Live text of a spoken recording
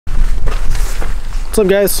What's up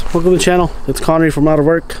guys, welcome to the channel. It's Connery from Out of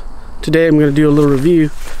Work. Today I'm going to do a little review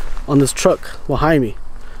on this truck behind me.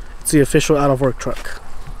 It's the official Out of Work truck,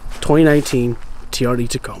 2019 TRD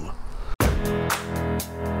Tacoma.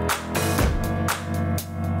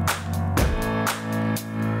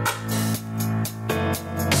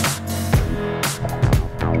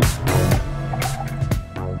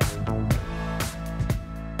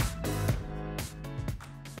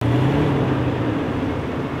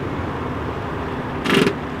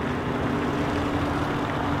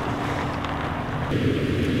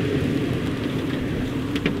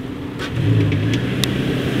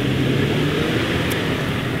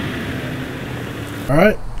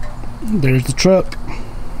 Alright, there's the truck.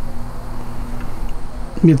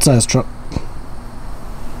 Mid-sized truck.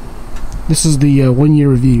 This is the 1 year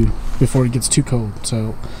review before it gets too cold.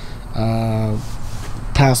 So,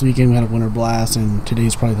 past weekend we had a winter blast, and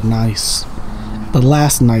today's probably the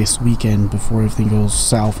last nice weekend before everything goes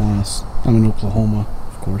south on us. I'm in Oklahoma,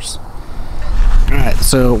 of course. Alright,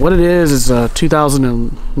 so what it is a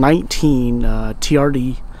 2019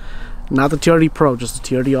 TRD. Not the TRD Pro, just the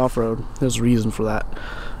TRD Off-Road. There's a reason for that.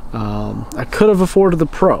 I could have afforded the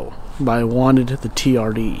Pro, but I wanted the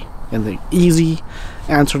TRD. And the easy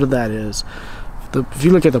answer to that is, if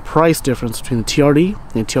you look at the price difference between the TRD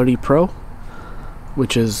and TRD Pro,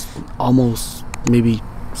 which is almost maybe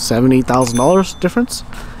 $7,000, $8,000 difference,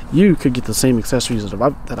 you could get the same accessories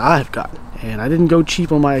that I've got. And I didn't go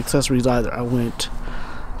cheap on my accessories either. I went,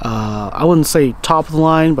 I wouldn't say top of the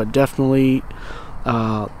line, but definitely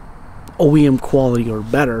OEM quality or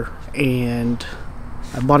better, and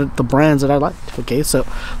I bought it the brands that I liked. Okay, so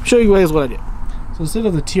I'll show you guys what I did. So instead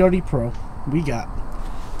of the TRD Pro, we got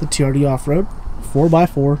the TRD Off-Road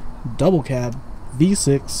 4x4 double cab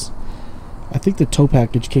V6. I think the tow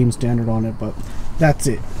package came standard on it, but that's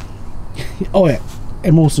it. Oh yeah,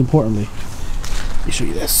 and most importantly, let me show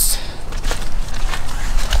you this.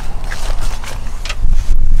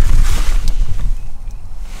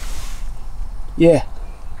 Yeah,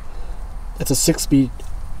 it's a 6-speed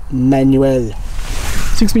manual.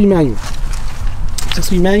 6-speed manual.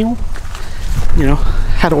 6-speed manual. You know,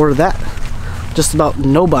 had to order that. Just about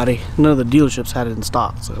none of the dealerships had it in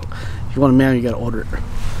stock. So if you want a manual, you gotta order it.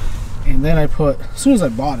 And then I put, as soon as I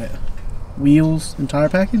bought it, wheels and tire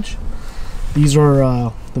package. These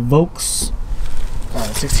are the Volk's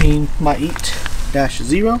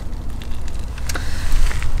 16x8-0.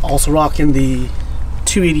 Also rocking the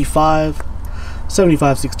 285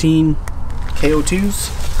 75/16 K02s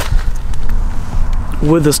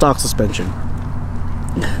with the stock suspension.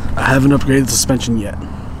 I haven't upgraded the suspension yet.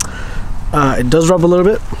 It does rub a little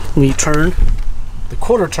bit when you turn. The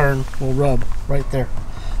quarter turn will rub right there,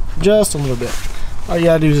 just a little bit. All you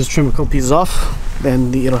gotta do is just trim a couple pieces off,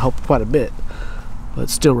 then it'll help quite a bit, but it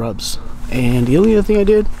still rubs. And the only other thing I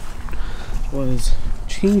did was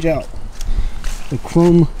change out the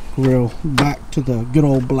chrome grille back to the good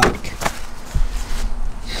old black.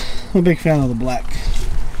 I'm a big fan of the black.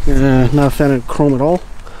 Not a fan of chrome at all.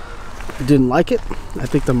 I didn't like it. I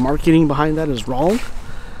think the marketing behind that is wrong.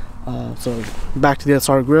 So back to the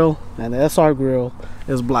SR grill, and the SR grill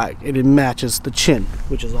is black, and it matches the chin,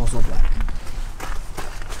 which is also black.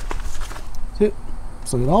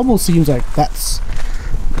 So it almost seems like that's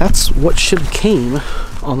what should have came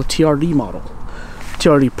on the TRD model.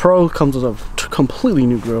 TRD Pro comes with a completely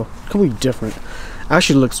new grill, completely different.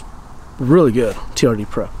 Actually looks really good. TRD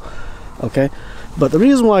Pro. Okay, but the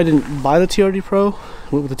reason why I didn't buy the TRD Pro,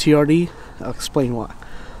 went with the TRD, I'll explain why.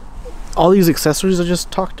 All these accessories I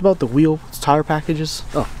just talked about, the wheel, tire packages,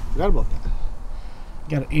 oh, forgot about that.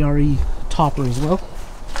 Got an A.R.E. topper as well.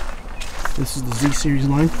 This is the Z series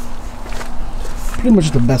line. Pretty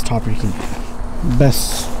much the best topper you can get.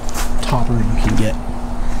 Best topper you can get.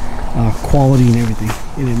 Quality and everything.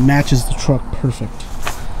 And it matches the truck perfect.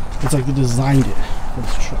 It's like they designed it for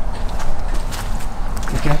this truck.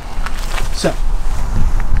 Okay? So,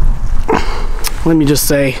 let me just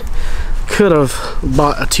say, could have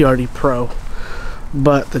bought a TRD Pro,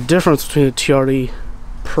 but the difference between the TRD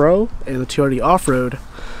Pro and the TRD Off-Road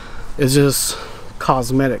is just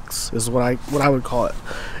cosmetics, is what I would call it.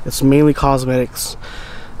 It's mainly cosmetics.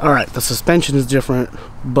 Alright, the suspension is different,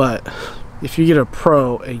 but if you get a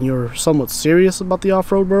Pro and you're somewhat serious about the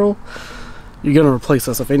off-road world, you're gonna replace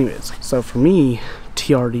that stuff anyways. So for me,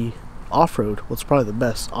 TRD Off-Road was probably the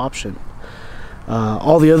best option.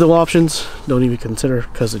 All the other options don't even consider,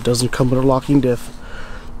 because it doesn't come with a locking diff,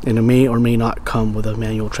 and it may or may not come with a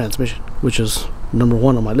manual transmission, which is number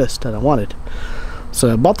one on my list that I wanted.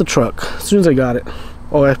 So I bought the truck. As soon as I got it,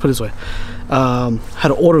 oh, I put it this way, had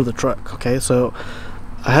to order the truck. Okay, so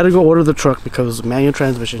I had to go order the truck because it was a manual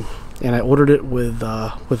transmission, and I ordered it with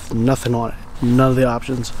nothing on it, none of the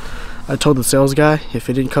options. I told the sales guy if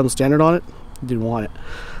it didn't come standard on it, I didn't want it.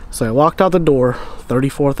 So I walked out the door,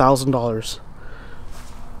 $34,000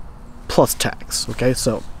 plus tax. Okay,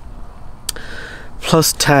 so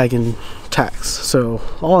plus tag and tax. So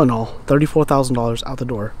all in all, $34,000 out the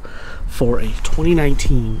door for a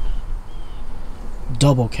 2019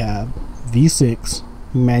 double cab V6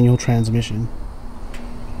 manual transmission.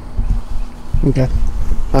 Okay,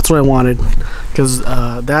 that's what I wanted, because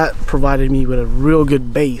that provided me with a real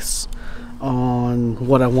good base on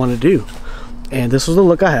what I want to do. And this was the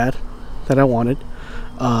look I had that I wanted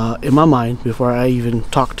in my mind before I even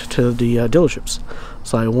talked to the dealerships.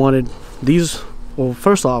 So I wanted these. Well,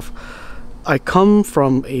 first off, I come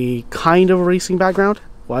from a kind of racing background.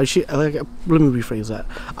 Well, let me rephrase that.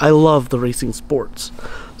 I love the racing sports,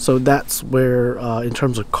 so that's where in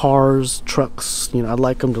terms of cars, trucks, you know, I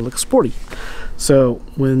like them to look sporty. So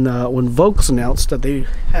when Volk's announced that they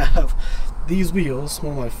have these wheels,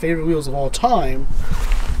 one of my favorite wheels of all time,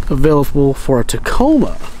 available for a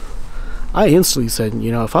Tacoma, I instantly said,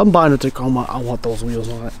 you know, if I'm buying a Tacoma, I want those wheels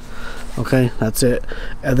on it. Okay, that's it.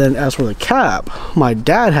 And then as for the cab, my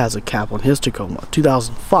dad has a cab on his Tacoma,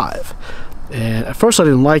 2005. And at first I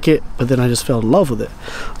didn't like it, but then I just fell in love with it.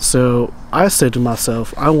 So I said to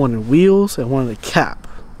myself, I wanted wheels and wanted a cap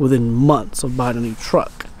within months of buying a new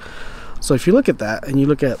truck. So if you look at that, and you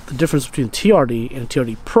look at the difference between TRD and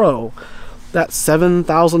TRD Pro, that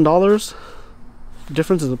 $7,000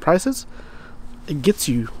 difference in the prices, it gets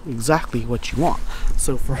you exactly what you want.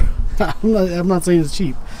 So for I'm not saying it's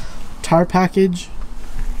cheap. Tire package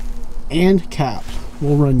and cap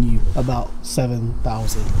will run you about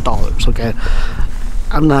 $7,000. Okay,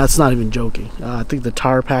 it's not even joking. I think the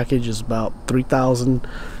tire package is about $3,000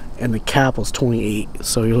 and the cap was $28,000,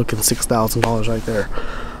 so you're looking $6,000 right there.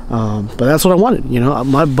 But that's what I wanted. You know,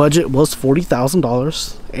 my budget was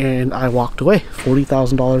 $40,000 and I walked away.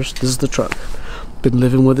 $40,000. This is the truck. Been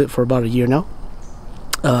living with it for about a year now.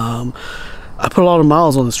 I put a lot of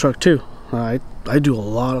miles on this truck too. I do a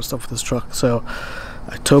lot of stuff with this truck. So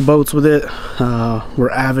I tow boats with it. We're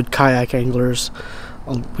avid kayak anglers.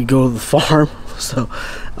 We go to the farm, so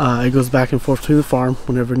it goes back and forth to the farm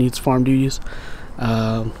whenever it needs farm duties.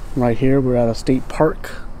 Right here we're at a state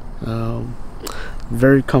park.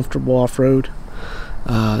 Very comfortable off-road.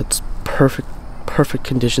 It's perfect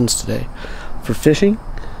conditions today for fishing.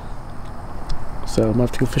 So I'm gonna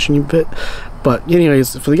have to go fishing a bit. But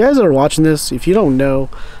anyways, for the guys that are watching this, if you don't know,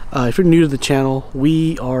 if you're new to the channel,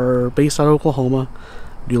 we are based out of Oklahoma.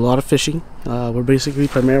 We do a lot of fishing. We're basically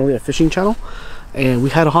primarily a fishing channel, and we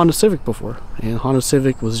had a Honda Civic before, and Honda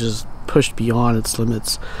Civic was just pushed beyond its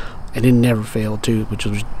limits, and it never failed too, which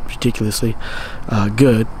was ridiculously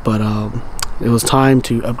good. But it was time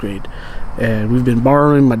to upgrade, and we've been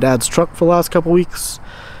borrowing my dad's truck for the last couple weeks.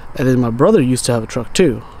 And then my brother used to have a truck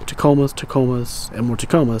too, Tacomas, and more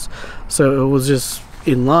Tacomas. So it was just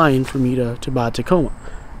in line for me to buy a Tacoma.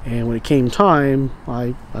 And when it came time,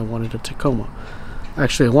 I wanted a Tacoma.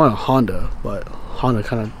 Actually, I wanted a Honda, but Honda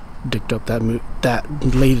kind of dicked up that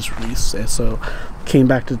latest release. And so came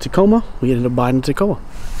back to the Tacoma. We ended up buying a Tacoma.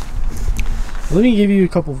 Let me give you a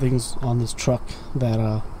couple things on this truck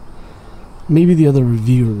that maybe the other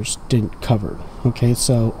reviewers didn't cover. Okay,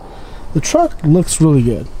 so the truck looks really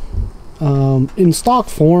good. In stock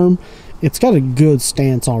form, it's got a good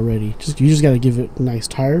stance already. You just got to give it nice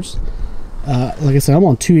tires. Like I said, I'm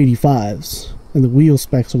on 285s, and the wheel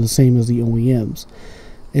specs are the same as the OEMs.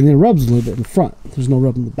 And then it rubs a little bit in front. There's no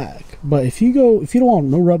rub in the back. But if you don't want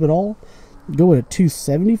no rub at all, go with a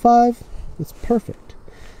 275. It's perfect.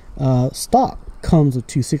 Stock comes with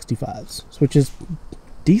 265s, which is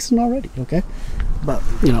decent already. Okay, but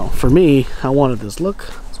you know, for me, I wanted this look.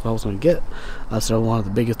 That's what I was going to get. So I wanted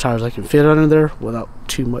the biggest tires I can fit under there without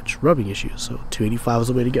too much rubbing issues. So 285 is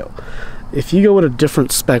the way to go. If you go with a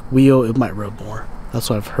different spec wheel, it might rub more. That's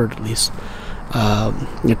what I've heard, at least.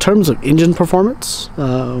 In terms of engine performance,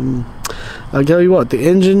 I'll tell you what, the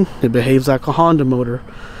engine, it behaves like a Honda motor.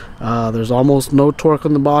 There's almost no torque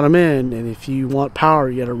on the bottom end, and if you want power,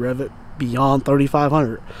 you got to rev it beyond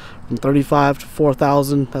 3,500. From 35 to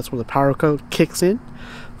 4,000, that's where the power code kicks in.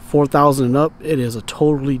 4,000 and up, it is a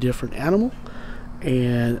totally different animal.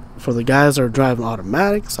 And for the guys that are driving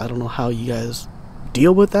automatics, I don't know how you guys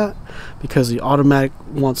deal with that, because the automatic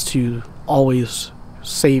wants to always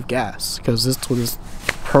save gas, because this is what this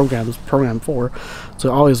program is programmed for. So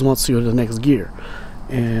it always wants to go to the next gear.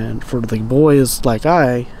 And for the boys like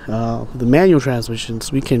the manual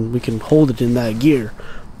transmissions, we can hold it in that gear,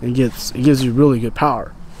 and it gives you really good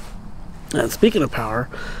power. And speaking of power,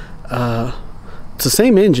 it's the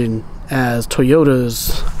same engine as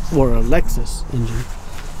Toyota's or a Lexus engine,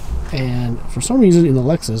 and for some reason in the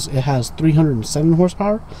Lexus it has 307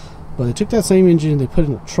 horsepower, but they took that same engine, they put it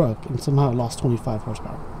in a truck, and somehow it lost 25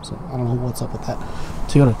 horsepower. So I don't know what's up with that.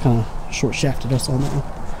 Toyota kind of short shafted us on that one.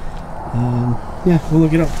 Yeah, we'll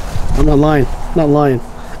look it up. I'm not lying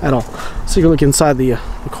at all. So you can look inside the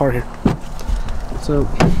car here. So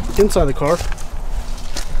inside the car,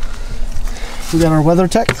 we got our weather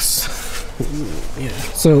techs. Yeah.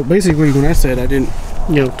 So basically, when I said I didn't,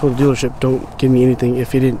 told the dealership don't give me anything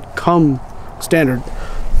if it didn't come standard,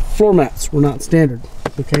 floor mats were not standard.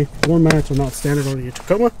 Okay, floor mats are not standard on your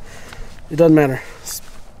Tacoma. It doesn't matter.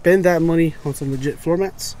 Spend that money on some legit floor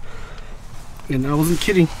mats. And I wasn't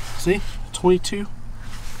kidding. See,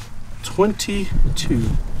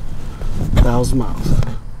 22,000 miles.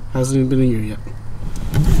 Hasn't even been a year yet.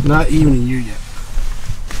 Not even a year yet.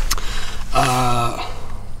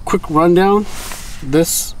 Quick rundown.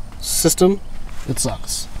 This system, it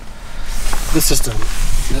sucks. This system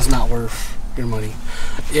is not worth your money.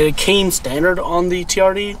 It came standard on the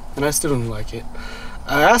TRD, and I still don't like it.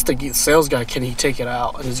 I asked the sales guy, can he take it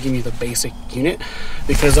out and just give me the basic unit,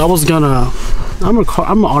 because I was gonna, I'm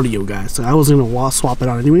an audio guy, so I was gonna swap it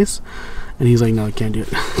out anyways, and he's like, no, I can't do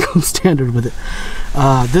it. Go standard with it.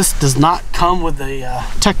 This does not come with a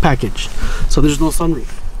tech package, so there's no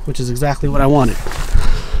sunroof, which is exactly what I wanted.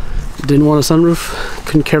 Didn't want a sunroof,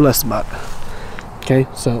 couldn't care less about it. Okay,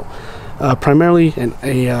 so primarily,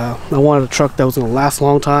 I wanted a truck that was gonna last a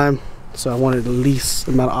long time, so I wanted the least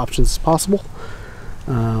amount of options as possible.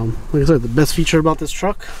 Like I said, the best feature about this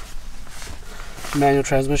truck, manual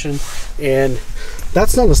transmission, and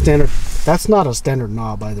that's not a standard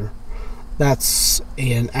knob either. That's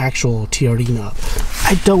an actual TRD knob.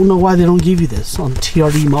 I don't know why they don't give you this on the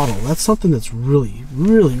TRD model. That's something that's really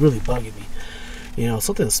bugging me.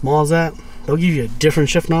 Something as small as that, they'll give you a different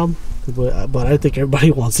shift knob, but I think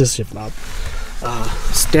everybody wants this shift knob.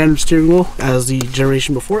 Standard steering wheel as the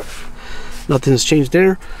generation before it. Nothing has changed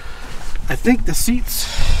there. I think the seats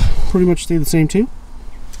pretty much stay the same too.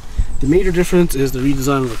 The major difference is the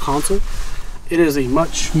redesign of the console. It is a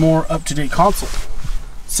much more up-to-date console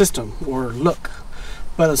system or look,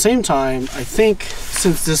 but at the same time, I think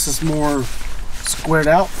since this is more squared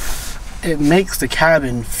out, it makes the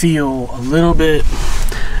cabin feel a little bit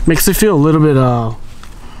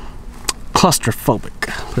claustrophobic,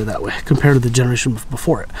 put it that way, compared to the generation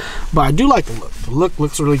before it. But I do like the look. The look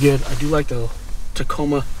looks really good. I do like the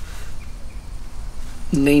Tacoma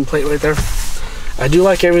nameplate right there. I do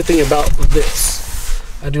like everything about this.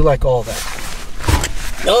 I do like all that.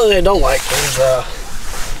 The only thing I don't like is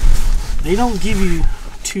they don't give you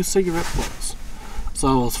 2 cigarette plugs, so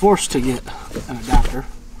I was forced to get an adapter.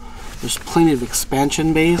 There's plenty of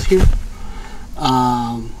expansion bays here.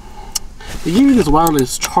 They give you this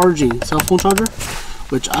wireless charging cell phone charger,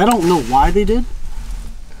 which I don't know why they did.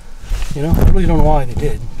 I really don't know why they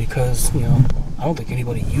did, because I don't think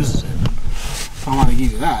anybody uses it. I don't want to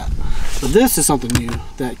give you that. But this is something new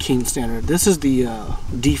that came standard. This is the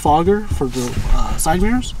defogger for the side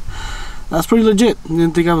mirrors. That's pretty legit. I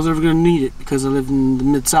didn't think I was ever going to need it because I live in the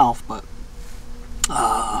mid-south, but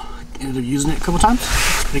ended up using it a couple times.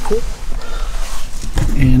 It's pretty cool.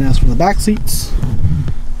 And as for the back seats,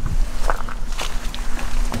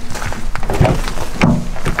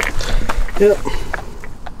 yep,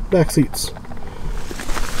 back seats.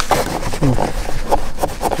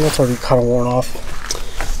 That's already kind of worn off.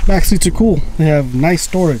 Back seats are cool. They have nice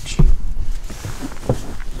storage.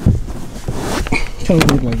 Kind of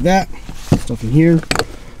look like that. Stuff in here.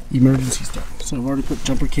 Emergency stuff. So I've already put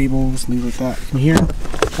jumper cables, things like that in here.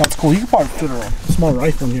 That's cool. You can probably fit a small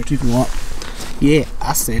rifle in here too if you want. Yeah,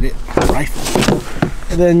 I said it. Rifle.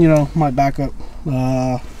 And then, my backup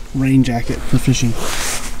rain jacket for fishing.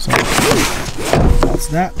 So that's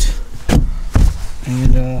that.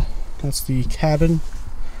 And that's the cabin.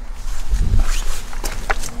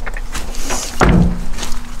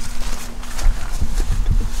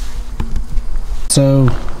 So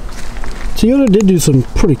Toyota did do some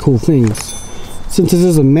pretty cool things. Since this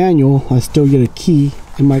is a manual, I still get a key,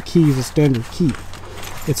 and my key is a standard key.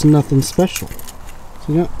 It's nothing special.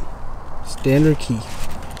 So yeah, standard key.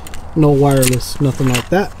 No wireless, nothing like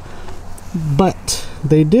that. But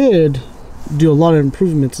they did do a lot of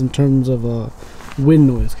improvements in terms of wind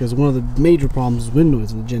noise, because one of the major problems is wind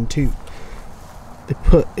noise in the Gen 2. They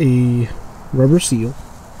put a rubber seal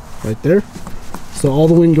right there, so all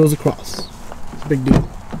the wind goes across. It's a big deal.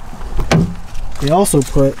 They also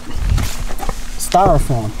put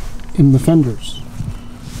styrofoam in the fenders,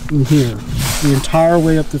 in here, the entire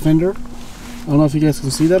way up the fender. I don't know if you guys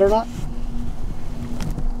can see that or not,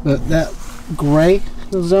 but that gray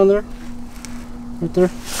that's down there, right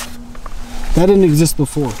there, that didn't exist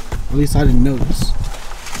before. At least I didn't notice.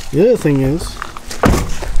 The other thing is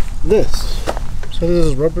this. So this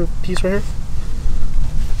is rubber piece right here.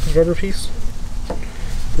 This rubber piece.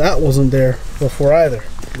 That wasn't there before either.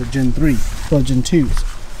 The Gen 3, well, Gen 2s.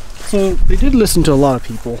 So they did listen to a lot of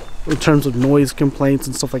people in terms of noise complaints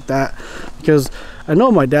and stuff like that. Because I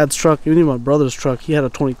know my dad's truck, even my brother's truck, he had a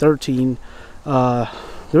 2013.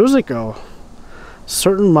 There was like a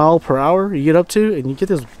certain mile per hour you get up to, and you get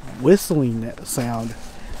this whistling sound.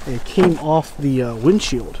 It came off the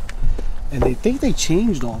windshield. And they think they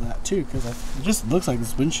changed all that too, because it just looks like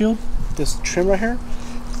this windshield, this trim right here,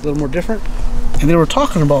 it's a little more different. And they were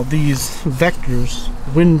talking about these vectors,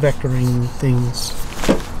 wind vectoring things,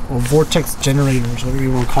 or vortex generators, whatever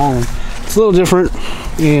you want to call them. It's a little different,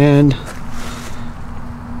 and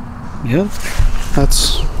yeah,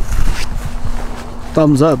 that's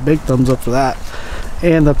thumbs up, big thumbs up for that.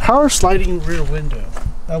 And the power sliding rear window,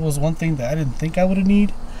 that was one thing that I didn't think I would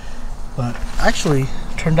need, but actually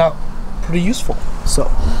turned out pretty useful. So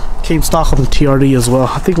came stock on the TRD as well.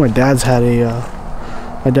 I think my dad's had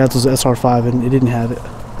my dad's was SR5 and it didn't have it.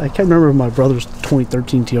 I can't remember if my brother's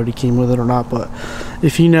 2013 TRD came with it or not, but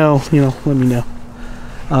if you know, let me know.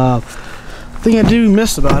 Thing I do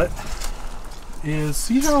miss about it is,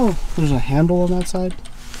 see how there's a handle on that side?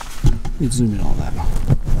 Let me zoom in on that.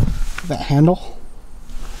 That handle,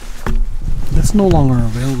 it's no longer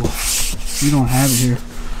available. You don't have it here.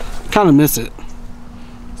 Kind of miss it.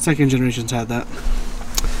 Second generations had that.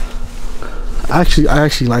 I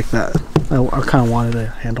actually like that. I kind of wanted a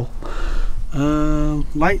handle.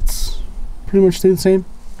 Lights pretty much stay the same.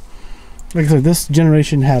 Like I said, this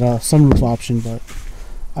generation had a sunroof option, but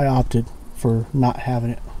I opted for not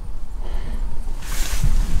having it.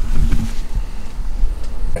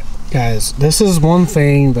 Guys, this is one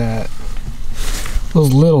thing that,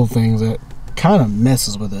 those little things that kind of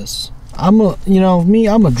messes with this. I'm a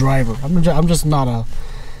driver. I'm just not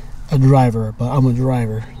a driver, but I'm a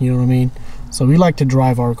driver, you know what I mean? So we like to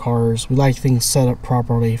drive our cars. We like things set up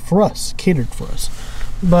properly for us, catered for us.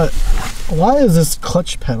 But why is this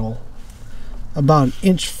clutch pedal about an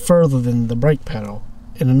inch further than the brake pedal,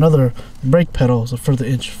 and another brake pedal is a further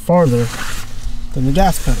inch farther than the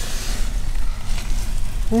gas pedal?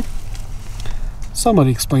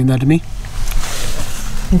 Somebody explain that to me.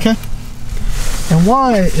 Okay. And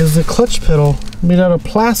why is the clutch pedal made out of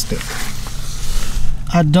plastic?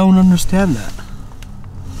 I don't understand that.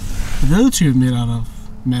 The other two are made out of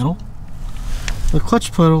metal. The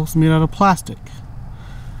clutch pedal is made out of plastic.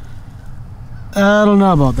 I don't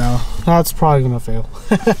know about that. That's probably gonna fail.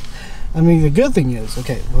 I mean, the good thing is,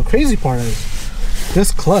 okay, well, the crazy part is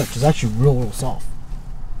this clutch is actually real soft.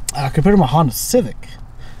 Compared to my Honda Civic,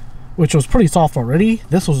 which was pretty soft already,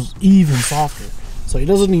 this was even softer. So it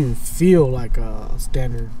doesn't even feel like a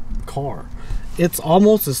standard car. It's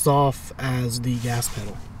almost as soft as the gas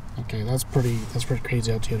pedal. Okay, that's pretty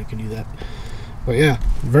crazy how Toyota can do that. But yeah,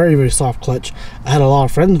 very, very soft clutch. I had a lot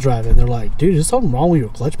of friends driving. They're like, dude, is something wrong with your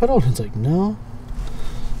clutch pedal? And it's like, no,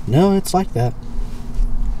 it's like that.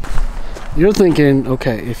 You're thinking,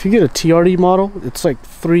 okay, if you get a TRD model, it's like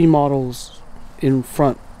 3 models in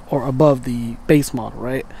front or above the base model,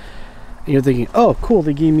 right? And you're thinking, oh, cool,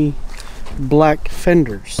 they gave me black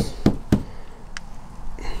fenders.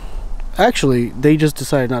 Actually, they just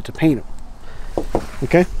decided not to paint them.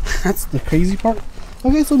 Okay, that's the crazy part.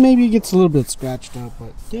 Okay, so maybe it gets a little bit scratched up,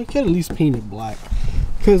 but yeah, you can at least paint it black.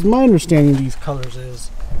 Because my understanding of these colors is,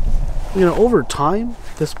 over time,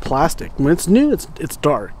 this plastic, when it's new, it's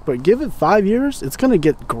dark, but give it 5 years, it's gonna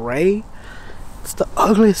get gray. It's the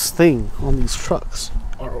ugliest thing on these trucks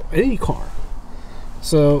or any car.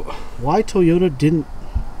 So why Toyota didn't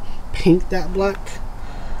paint that black?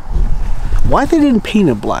 Why they didn't paint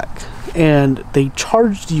it black and they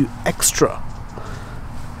charged you extra?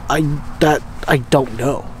 I don't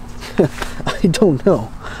know. I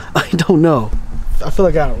don't know. I feel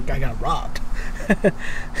like I got robbed.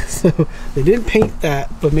 So they didn't paint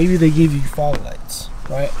that, but maybe they gave you fog lights,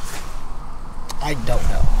 right? I don't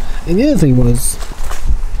know. And the other thing was,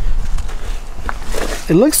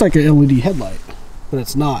 it looks like an LED headlight, but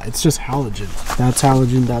it's not. It's just halogen. That's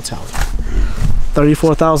halogen. That's halogen.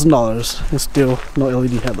 $34,000 and still no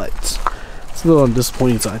LED headlights. It's a little on the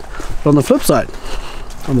disappointing side. But on the flip side,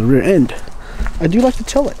 on the rear end, I do like the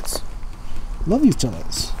tail lights. Love these tail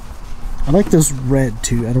lights. I like this red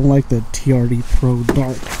too. I don't like the TRD Pro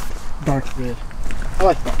dark red. I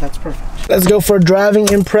like that. That's perfect. Let's go for a driving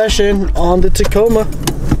impression on the Tacoma.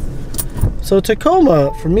 So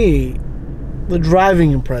Tacoma, for me, the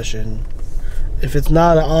driving impression, if it's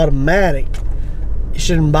not an automatic, it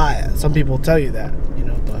shouldn't buy it. Some people tell you that, you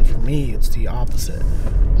know, but for me, it's the opposite.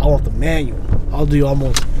 I want the manual. I'll do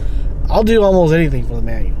almost anything for the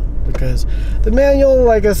manual, because the manual,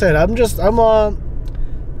 like I said, I'm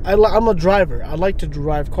a driver. I like to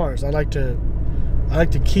drive cars. I like to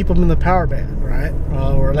keep them in the power band, right?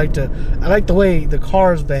 Or I like the way the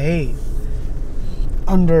cars behave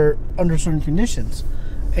under certain conditions,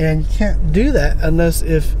 and you can't do that unless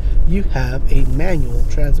if you have a manual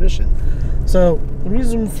transmission. So the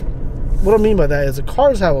reason, what I mean by that is, the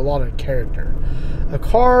cars have a lot of character. A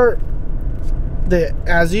car that,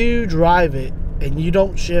 as you drive it and you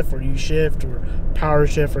don't shift, or you shift, or power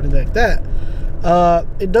shift, or anything like that,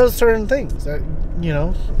 it does certain things that, you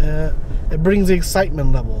know, it brings the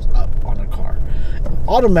excitement levels up on a car.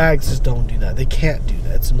 Automatics just don't do that. They can't do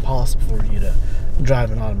that. It's impossible for you to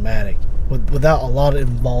drive an automatic without a lot of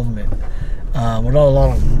involvement, without a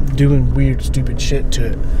lot of doing weird, stupid shit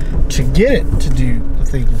to it, to get it to do the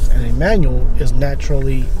things and a manual is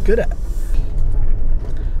naturally good at.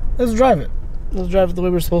 Let's drive it. Let's drive it the way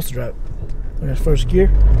we're supposed to drive it. There's first gear.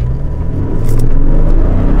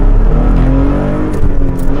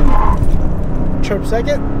 Chirp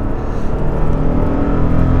second.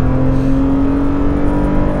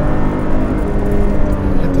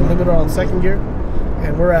 Hit the limiter on second gear,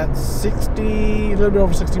 and we're at 60, a little bit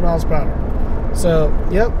over 60 miles per hour. So,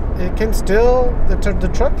 yep, it can still, the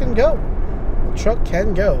truck can go. The truck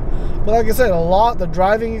can go. But like I said, the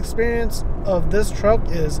driving experience of this truck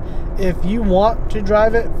is, if you want to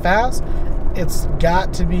drive it fast, it's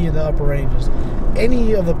got to be in the upper ranges.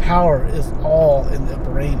 Any of the power is all in the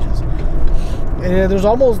upper ranges. And there's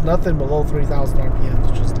almost nothing below 3,000 RPMs,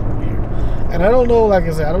 which is a little weird. And I don't know, like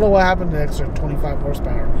I said, I don't know what happened to the extra 25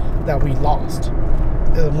 horsepower that we lost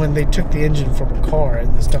when they took the engine from a car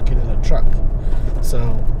and they stuck it in a truck.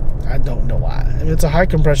 So I don't know why. I mean, it's a high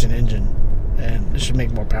compression engine, and it should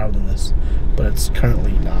make more power than this, but it's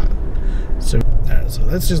currently not. So, alright, so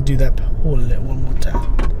let's just do that, hold it one more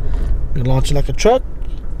time. We launch it like a truck.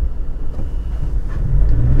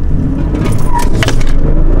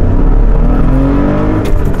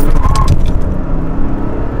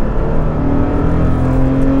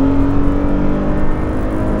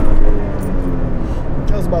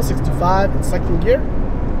 That was about 65 in second gear,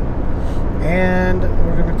 and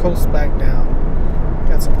we're gonna coast back down.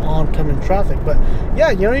 Got some oncoming traffic, but yeah,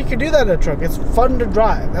 you know, you can do that in a truck. It's fun to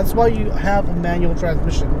drive. That's why you have a manual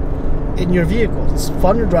transmission in your vehicles. It's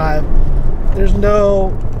fun to drive. There's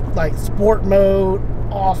no like sport mode,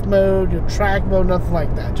 off mode, your track mode, nothing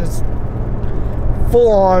like that. Just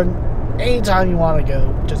full on, anytime you want to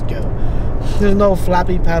go, just go. There's no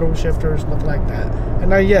flappy paddle shifters, nothing like that.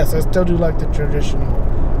 And yes, I still do like the traditional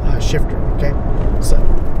shifter. Okay, so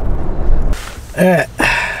alright,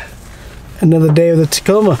 another day of the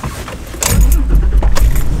Tacoma.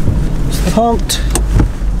 Just pumped.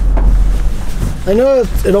 I know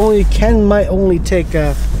it might only take,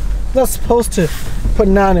 not supposed to put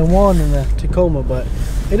 9 and 1 in the Tacoma, but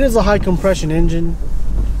it is a high compression engine,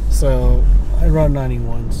 so I run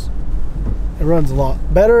 91s. It runs a lot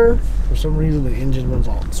better. For some reason, the engine runs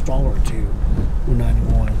a lot stronger too with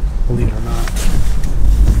 91, believe it or not.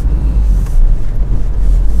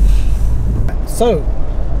 So,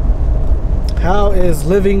 how is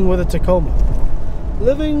living with a Tacoma?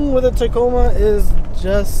 Living with a Tacoma is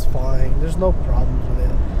just fine. There's no problems with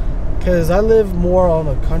it, because I live more on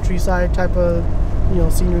a countryside type of, you know,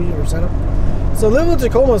 scenery or setup. So living with a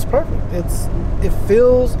Tacoma is perfect. It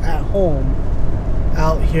feels at home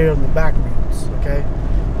out here on the back roads, okay?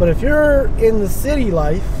 But if you're in the city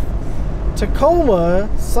life, Tacoma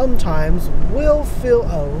sometimes will feel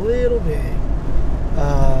a little big.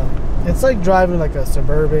 It's like driving like a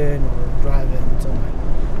Suburban, or driving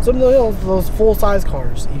some of those full-size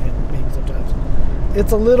cars, even maybe sometimes.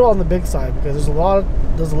 It's a little on the big side, because there's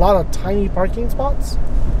a lot of tiny parking spots,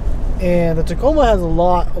 and the Tacoma has a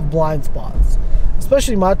lot of blind spots.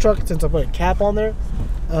 Especially my truck, since I put a cap on there.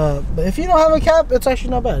 But if you don't have a cap, it's actually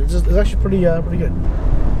not bad. It's actually pretty good.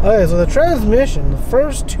 Okay, so the transmission, the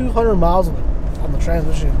first 200 miles on the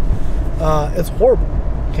transmission, it's horrible.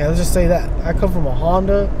 Okay, let's just say that. I come from a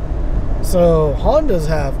Honda, so Hondas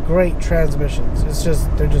have great transmissions.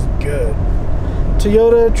 They're just good.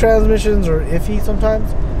 Toyota transmissions are iffy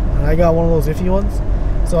sometimes, and I got one of those iffy ones.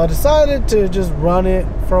 So I decided to just run it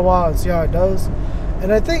for a while and see how it does.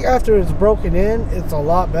 And I think after it's broken in, it's a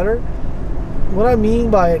lot better. What I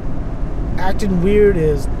mean by it acting weird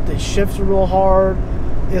is it shifts real hard.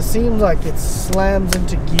 It seems like it slams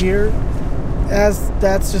into gear, as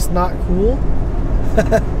that's just not cool.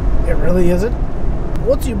 It really isn't.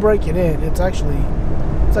 Once you break it in, it's actually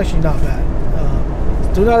not bad.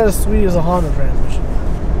 Still not as sweet as a Honda transmission,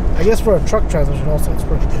 I guess for a truck transmission also it's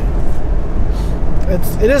pretty good.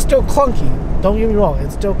 It is still clunky, don't get me wrong,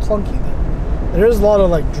 it's still clunky though. There is a lot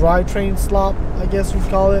of like drivetrain slop, I guess you'd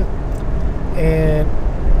call it, and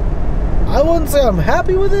I wouldn't say I'm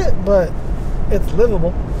happy with it, but it's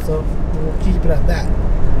livable, so we'll keep it at that.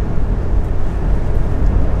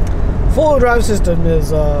 Full drive system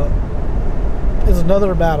is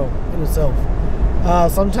another battle in itself.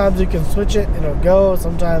 Sometimes you can switch it and it'll go,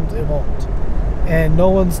 sometimes it won't, and no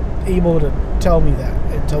one's able to tell me that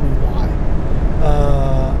and tell me why.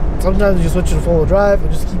 Sometimes you switch to full drive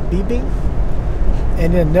and just keep beeping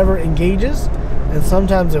and it never engages, and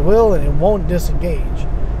sometimes it will and it won't disengage,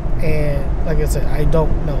 and like I said, I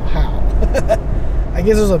don't know how. I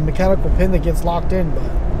guess there's a mechanical pin that gets locked in, but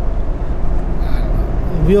I don't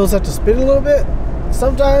know. The wheels have to spin a little bit.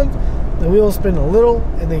 Sometimes the wheels spin a little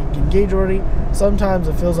and they engage already. Sometimes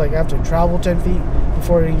it feels like I have to travel 10 feet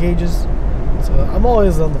before it engages. So I'm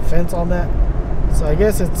always on the fence on that. So I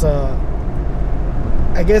guess it's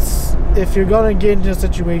I guess if you're gonna get into a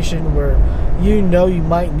situation where you know you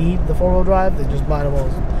might need the 4-wheel drive, then just might as well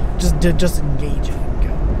just engage it and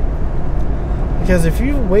go. Because if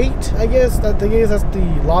you wait, I guess that's the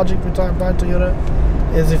logic behind Toyota,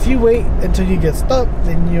 is if you wait until you get stuck,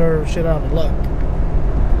 then you're shit out of luck.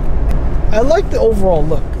 I like the overall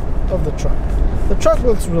look of the truck. The truck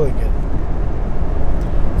looks really good.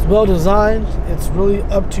 It's well designed. It's really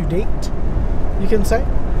up to date, you can say,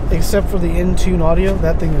 except for the in-tune audio.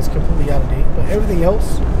 That thing is completely out of date, but everything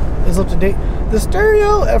else is up to date. The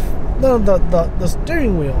stereo, the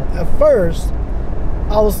steering wheel. At first,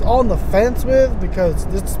 I was on the fence with, because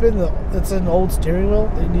it's an old steering wheel.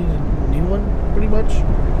 They needed a new one, pretty much.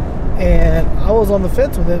 And I was on the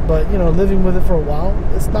fence with it, but you know, living with it for a while,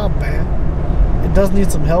 it's not bad. It does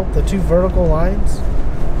need some help. The 2 vertical lines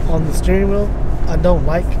on the steering wheel, I don't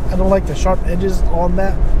like the sharp edges on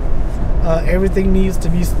that. Everything needs to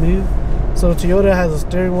be smooth. So Toyota has a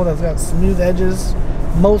steering wheel that's got smooth edges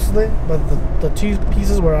mostly, but the 2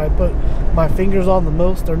 pieces where I put my fingers on the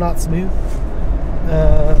most, they're not smooth.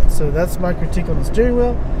 So that's my critique on the steering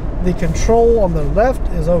wheel. The control on the left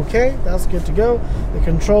is okay, that's good to go. The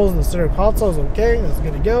controls in the center console is okay, that's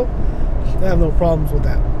good to go. I have no problems with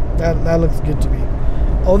that. That looks good to me.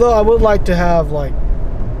 Although I would like to have like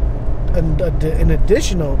an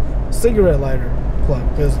additional cigarette lighter plug,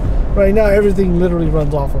 because right now everything literally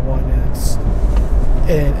runs off of one, and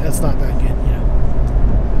it's not that good, you know.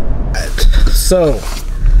 So,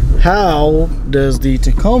 how does the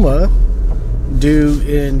Tacoma do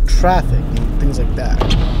in traffic and things like that?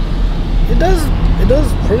 It does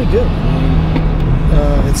pretty good. I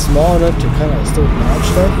mean, it's small enough to kind of still dodge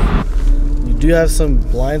stuff. You do have some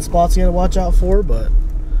blind spots you gotta watch out for, but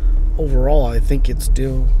overall, I think it's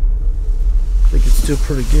still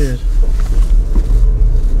pretty good.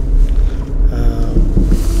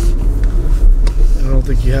 I don't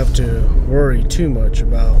think you have to worry too much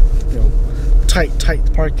about, you know, tight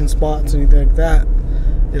parking spots, anything like that.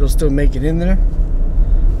 It'll still make it in there.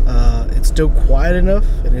 It's still quiet enough,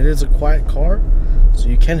 and it is a quiet car, so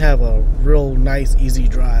you can have a real nice, easy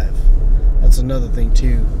drive. That's another thing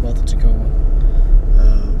too about the Tacoma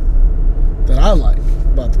that I like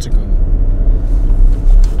about the Tacoma.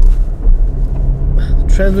 The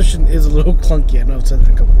transmission is a little clunky. I know I've said it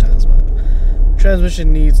a couple times, but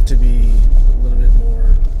transmission needs to be a little bit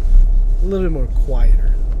more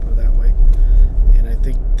quieter, put it that way. And I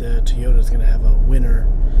think the Toyota is going to have a winner.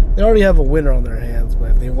 They already have a winner on their hands,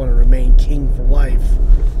 but if they want to remain king for life,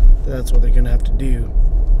 that's what they're going to have to do.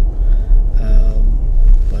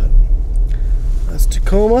 But that's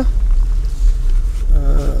Tacoma.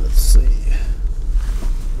 Let's see.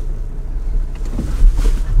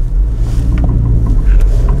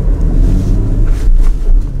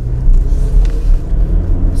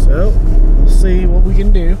 So we'll see what we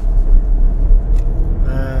can do.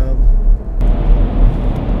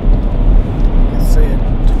 Like I said,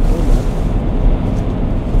 Tacoma.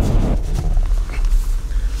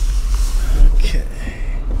 Okay.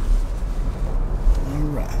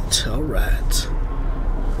 All right.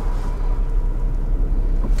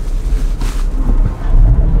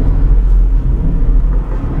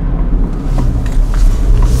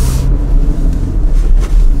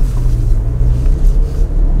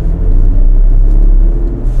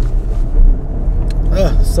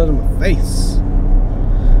 Sun in my face.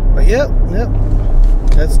 But yep,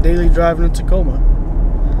 that's daily driving in Tacoma.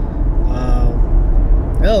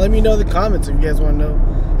 Yeah, let me know in the comments if you guys want to know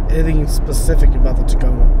anything specific about the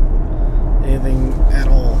Tacoma, anything at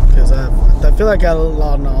all, because I feel like I got a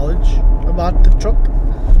lot of knowledge about the truck,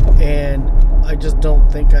 and I just don't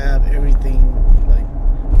think I have everything like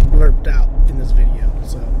blurped out in this video.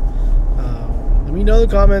 So Let me know in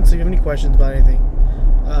the comments if you have any questions about anything.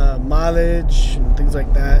 Mileage and things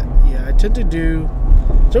like that. Yeah, I tend to do,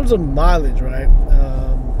 in terms of mileage, right?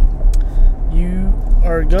 You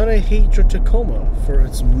are gonna hate your Tacoma for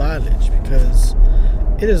its mileage because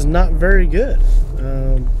it is not very good.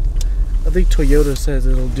 I think Toyota says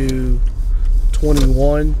it'll do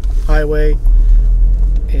 21 highway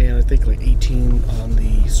and I think like 18 on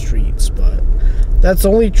the streets, but that's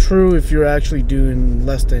only true if you're actually doing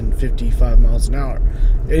less than 55 miles an hour.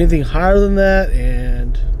 Anything higher than that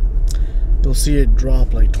and you'll see it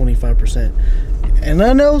drop like 25%. And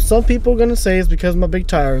I know some people are gonna say it's because of my big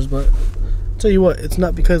tires, but I'll tell you what, it's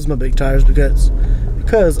not because of my big tires, because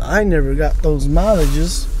I never got those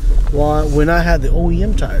mileages when I had the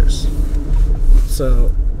OEM tires.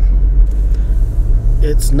 So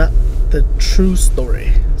it's not the true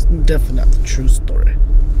story. It's definitely not the true story.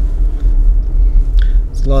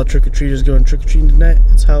 There's a lot of trick-or-treaters going trick-or-treating tonight.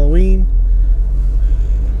 It's Halloween.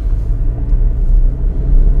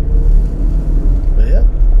 But yeah,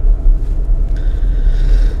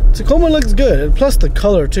 Tacoma looks good, and plus the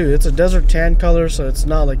color too. It's a desert tan color, so it's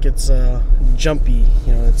not like it's jumpy.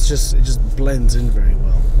 You know, it just blends in very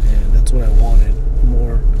well, and that's what I wanted.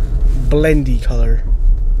 More blendy color.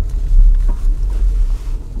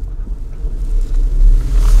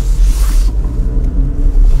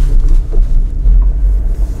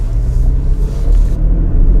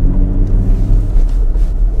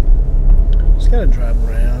 Just gotta drive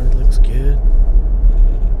around. It looks good.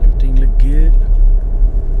 Everything look good.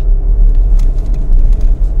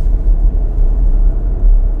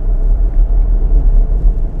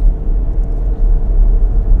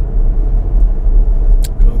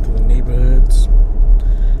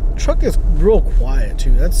 Truck is real quiet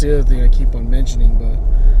too. That's the other thing I keep on mentioning, but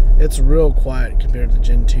it's real quiet compared to the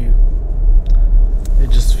Gen 2.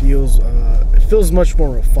 It just feels it feels much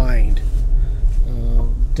more refined.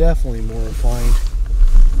 Definitely more refined.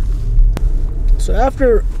 So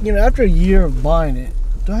after a year of buying it,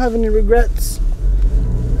 do I have any regrets?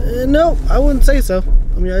 No, I wouldn't say so.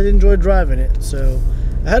 I mean, I enjoyed driving it, so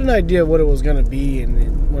I had an idea of what it was going to be,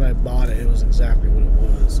 and when I bought it, it was exactly what it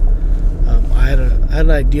was. I had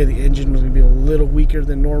an idea the engine was going to be a little weaker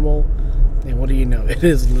than normal, and what do you know, it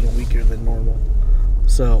is a little weaker than normal.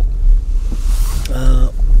 So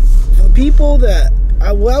for people that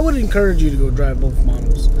I would encourage you to go drive both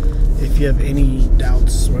models if you have any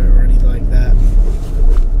doubts or anything like that.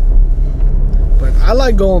 But I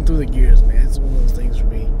like going through the gears, man. It's one of those things for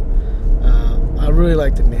me. I really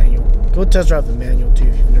like the manual. Go test drive the manual too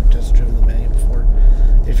if you've never test driven the manual before.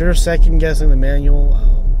 If you're second guessing the manual,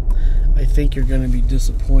 I think you're going to be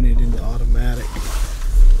disappointed in the automatic.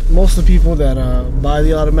 Most of the people that buy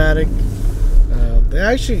the automatic, they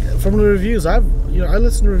actually, from the reviews, I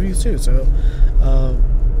listen to reviews too. So a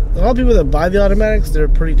lot of people that buy the automatics, they're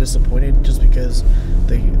pretty disappointed just because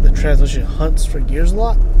the transmission hunts for gears a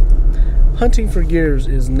lot. Hunting for gears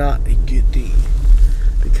is not a good thing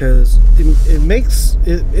because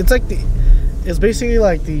it's basically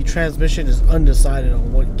like the transmission is undecided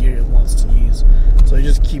on what gear it wants to use. So it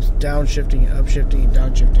just keeps downshifting and upshifting and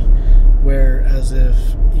downshifting. Whereas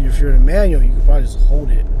if you're in a manual, you could probably just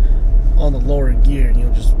hold it on the lower gear and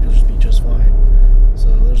you'll just be just fine.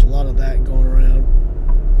 So there's a lot of that going around.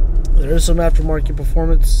 There is some aftermarket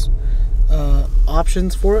performance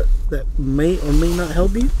options for it that may or may not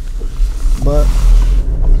help you, but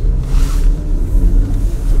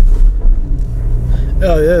the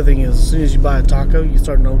other thing is, as soon as you buy a taco, you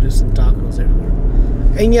start noticing tacos everywhere.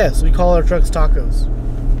 And yes, we call our trucks tacos.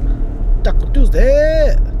 Taco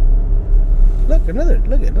Tuesday. Look, another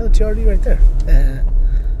TRD right there.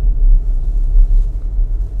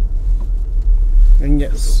 And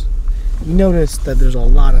yes, you notice that there's a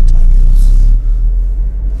lot of tacos.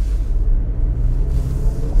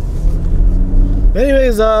 But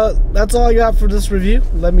anyways, that's all I got for this review.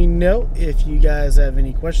 Let me know if you guys have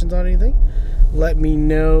any questions on anything. Let me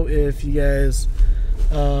know if you guys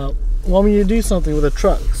want me to do something with a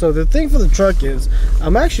truck. So the thing for the truck is,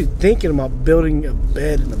 I'm actually thinking about building a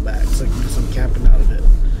bed in the back so I can do some camping out of it.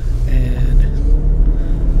 And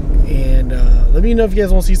let me know if you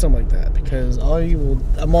guys want to see something like that, because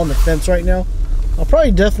I'm on the fence right now. I'll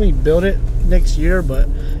probably definitely build it next year, but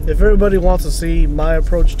if everybody wants to see my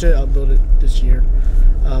approach to it, I'll build it this year.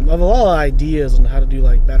 I have a lot of ideas on how to do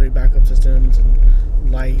like battery backup systems and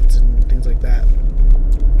lights and things like that.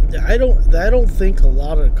 I don't think a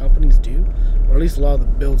lot of companies do, or at least a lot of the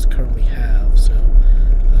builds currently have. So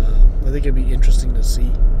I think it'd be interesting to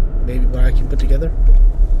see maybe what I can put together.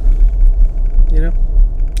 You know,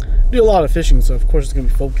 I do a lot of fishing, so of course it's gonna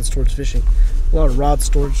be focused towards fishing. A lot of rod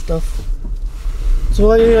storage stuff. So So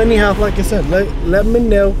anyhow, like I said, let me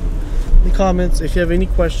know in the comments if you have any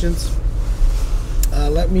questions.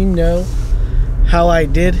 Let me know how I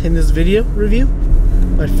did in this video review,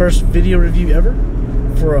 my first video review ever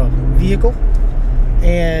for a vehicle,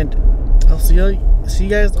 and I'll see you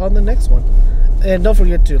guys on the next one. And don't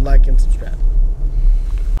forget to like and subscribe.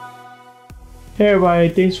 Hey everybody,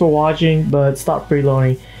 thanks for watching, but stop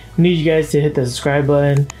freeloading. We need you guys to hit the subscribe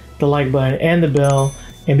button, the like button, and the bell.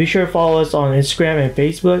 And be sure to follow us on Instagram and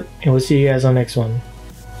Facebook, and we'll see you guys on the next one.